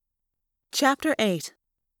Chapter 8.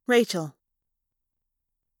 Rachel.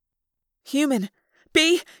 Human!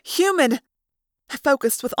 Be human! I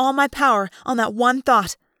focused with all my power on that one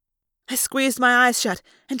thought. I squeezed my eyes shut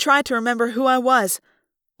and tried to remember who I was,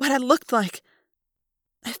 what I looked like.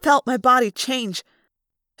 I felt my body change.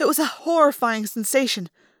 It was a horrifying sensation.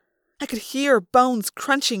 I could hear bones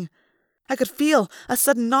crunching. I could feel a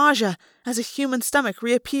sudden nausea as a human stomach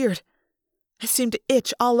reappeared. I seemed to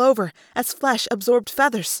itch all over as flesh absorbed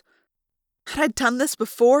feathers. Had I done this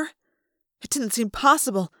before? It didn't seem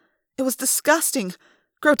possible. It was disgusting,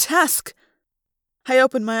 grotesque. I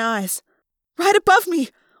opened my eyes. Right above me!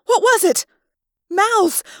 What was it?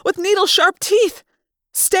 Mouths with needle-sharp teeth!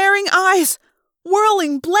 Staring eyes!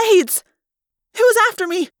 Whirling blades! Who was after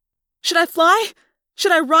me? Should I fly?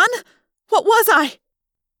 Should I run? What was I?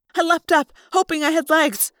 I leapt up, hoping I had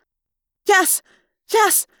legs. Yes!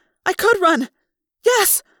 I could run!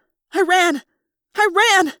 Yes! I ran!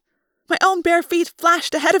 My own bare feet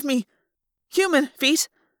flashed ahead of me. Human feet.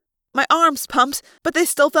 My arms pumped, but they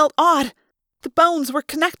still felt odd. The bones were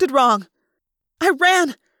connected wrong. I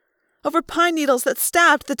ran over pine needles that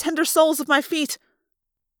stabbed the tender soles of my feet.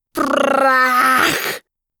 It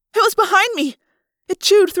was behind me. It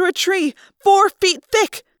chewed through a tree 4 feet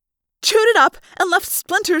thick, chewed it up and left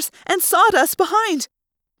splinters and sawdust behind.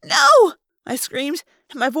 No! I screamed,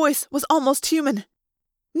 and my voice was almost human.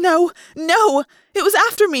 No! It was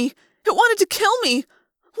after me! It wanted to kill me!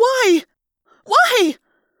 Why?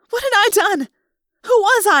 What had I done? Who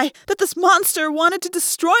was I that this monster wanted to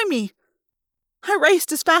destroy me? I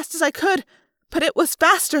raced as fast as I could, but it was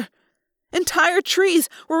faster. Entire trees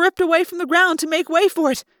were ripped away from the ground to make way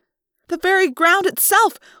for it. The very ground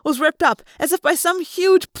itself was ripped up as if by some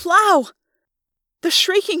huge plow. The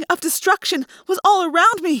shrieking of destruction was all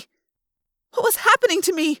around me. What was happening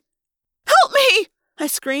to me? Help me! I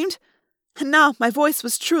screamed, and now my voice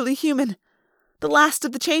was truly human. The last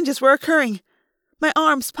of the changes were occurring. My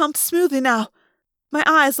arms pumped smoothly now. My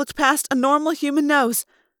eyes looked past a normal human nose.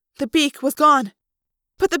 The beak was gone.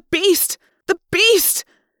 But the beast!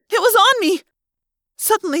 It was on me!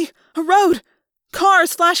 Suddenly, a road.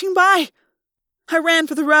 Cars flashing by. I ran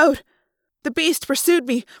for the road. The beast pursued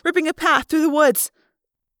me, ripping a path through the woods.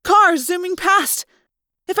 Cars zooming past.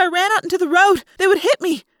 If I ran out into the road, they would hit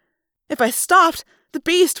me. If I stopped, the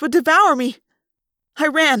beast would devour me. I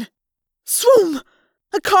ran. Swoom!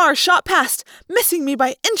 A car shot past, missing me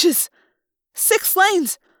by inches. 6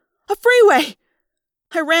 lanes. A freeway.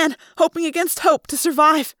 I ran, hoping against hope to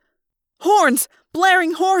survive. Horns,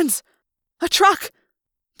 blaring horns. A truck.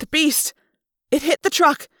 The beast. It hit the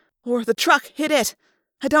truck, or the truck hit it.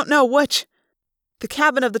 I don't know which. The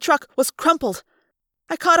cabin of the truck was crumpled.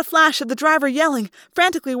 I caught a flash of the driver yelling,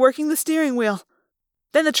 frantically working the steering wheel.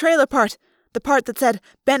 Then the trailer part, the part that said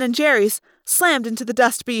Ben & Jerry's, slammed into the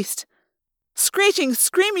dust beast. Screeching,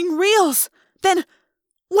 screaming reels! Then,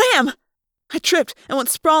 wham! I tripped and went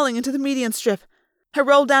sprawling into the median strip. I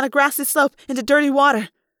rolled down a grassy slope into dirty water.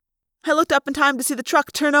 I looked up in time to see the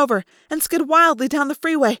truck turn over and skid wildly down the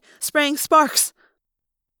freeway, spraying sparks.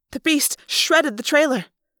 The beast shredded the trailer.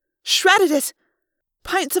 Shredded it!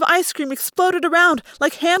 Pints of ice cream exploded around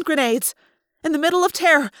like hand grenades. In the middle of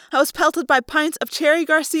terror, I was pelted by pints of Cherry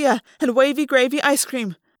Garcia and wavy gravy ice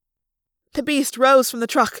cream. The beast rose from the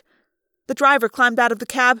truck. The driver climbed out of the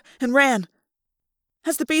cab and ran.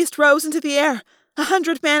 As the beast rose into the air,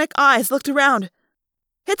 100 manic eyes looked around.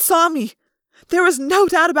 It saw me. There was no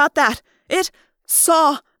doubt about that. It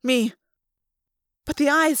saw me. But the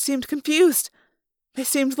eyes seemed confused. They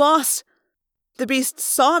seemed lost. The beast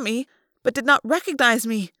saw me, but did not recognize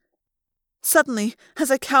me. Suddenly, as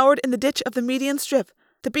I cowered in the ditch of the median strip,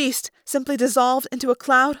 the beast simply dissolved into a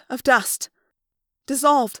cloud of dust.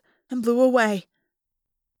 Dissolved and blew away.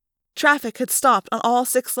 Traffic had stopped on all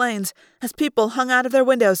 6 lanes as people hung out of their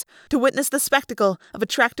windows to witness the spectacle of a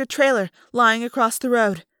tractor-trailer lying across the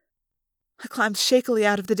road. I climbed shakily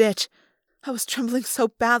out of the ditch. I was trembling so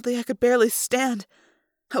badly I could barely stand.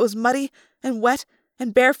 I was muddy and wet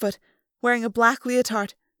and barefoot, wearing a black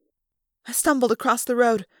leotard. I stumbled across the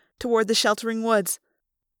road toward the sheltering woods.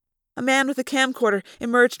 A man with a camcorder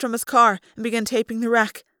emerged from his car and began taping the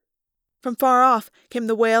wreck. From far off came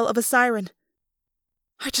the wail of a siren.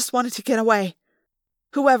 I just wanted to get away,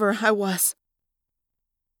 whoever I was.